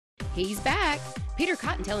He's back. Peter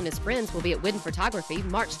Cottontail and his friends will be at Whiddon Photography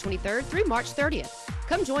March 23rd through March 30th.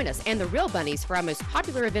 Come join us and the real bunnies for our most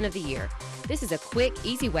popular event of the year. This is a quick,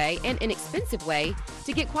 easy way and inexpensive way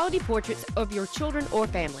to get quality portraits of your children or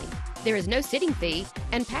family. There is no sitting fee,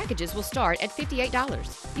 and packages will start at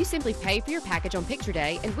 $58. You simply pay for your package on picture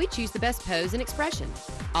day, and we choose the best pose and expression.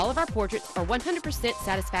 All of our portraits are 100%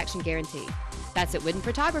 satisfaction guaranteed. That's at Whiddon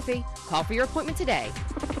Photography. Call for your appointment today.